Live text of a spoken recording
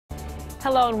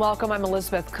Hello and welcome. I'm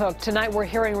Elizabeth Cook. Tonight we're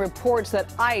hearing reports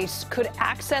that ICE could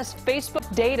access Facebook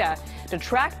data to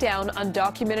track down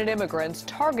undocumented immigrants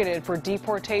targeted for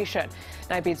deportation.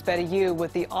 Night Beat's Betty Yu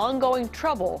with the ongoing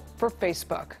trouble for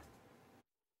Facebook.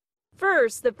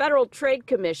 First, the Federal Trade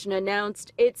Commission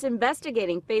announced it's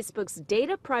investigating Facebook's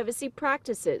data privacy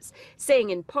practices,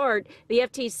 saying in part the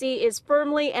FTC is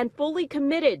firmly and fully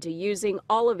committed to using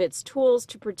all of its tools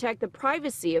to protect the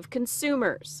privacy of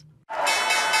consumers.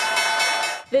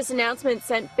 This announcement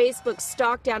sent Facebook's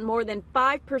stock down more than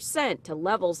 5% to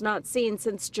levels not seen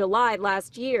since July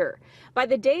last year. By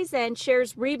the day's end,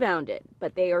 shares rebounded,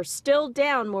 but they are still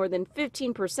down more than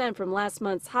 15% from last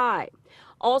month's high.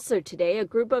 Also today, a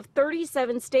group of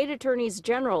 37 state attorneys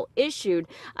general issued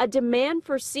a demand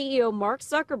for CEO Mark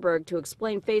Zuckerberg to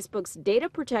explain Facebook's data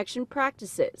protection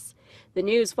practices. The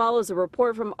news follows a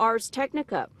report from Ars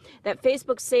Technica that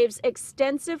Facebook saves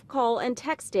extensive call and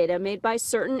text data made by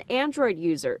certain Android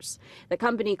users. The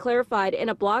company clarified in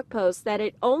a blog post that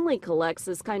it only collects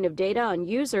this kind of data on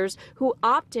users who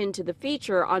opt into the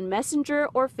feature on Messenger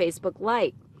or Facebook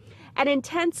Lite. An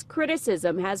intense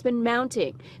criticism has been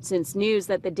mounting since news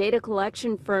that the data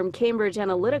collection firm Cambridge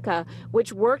Analytica,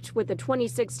 which worked with the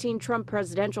 2016 Trump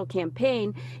presidential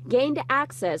campaign, gained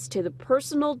access to the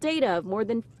personal data of more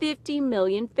than 50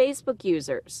 million Facebook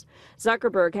users.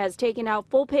 Zuckerberg has taken out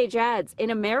full-page ads in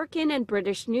American and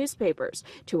British newspapers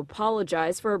to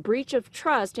apologize for a breach of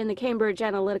trust in the Cambridge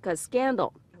Analytica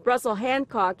scandal. Russell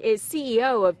Hancock is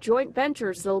CEO of joint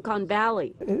venture Silicon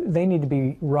Valley. They need to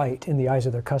be right in the eyes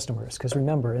of their customers, because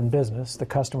remember, in business, the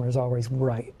customer is always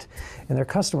right. And their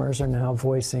customers are now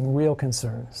voicing real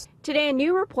concerns. Today, a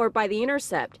new report by The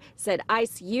Intercept said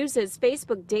ICE uses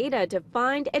Facebook data to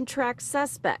find and track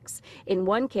suspects. In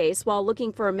one case, while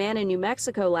looking for a man in New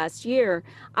Mexico last year,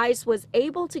 ICE was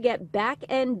able to get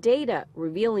back-end data,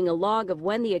 revealing a log of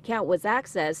when the account was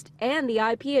accessed and the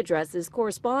IP addresses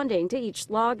corresponding to each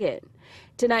login.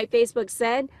 Tonight, Facebook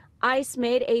said ICE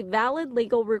made a valid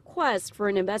legal request for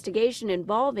an investigation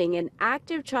involving an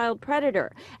active child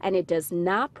predator, and it does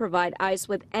not provide ICE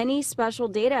with any special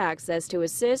data access to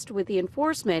assist with the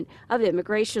enforcement of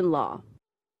immigration law.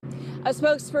 A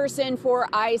spokesperson for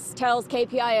ICE tells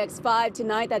KPIX 5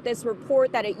 tonight that this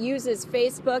report that it uses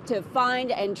Facebook to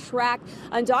find and track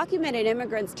undocumented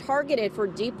immigrants targeted for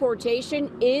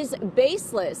deportation is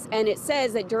baseless. And it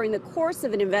says that during the course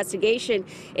of an investigation,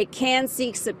 it can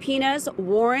seek subpoenas,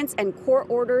 warrants, and court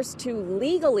orders to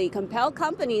legally compel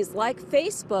companies like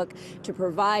Facebook to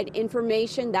provide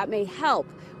information that may help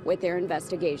with their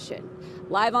investigation.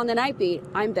 Live on the Night Beat,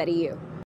 I'm Betty Yu.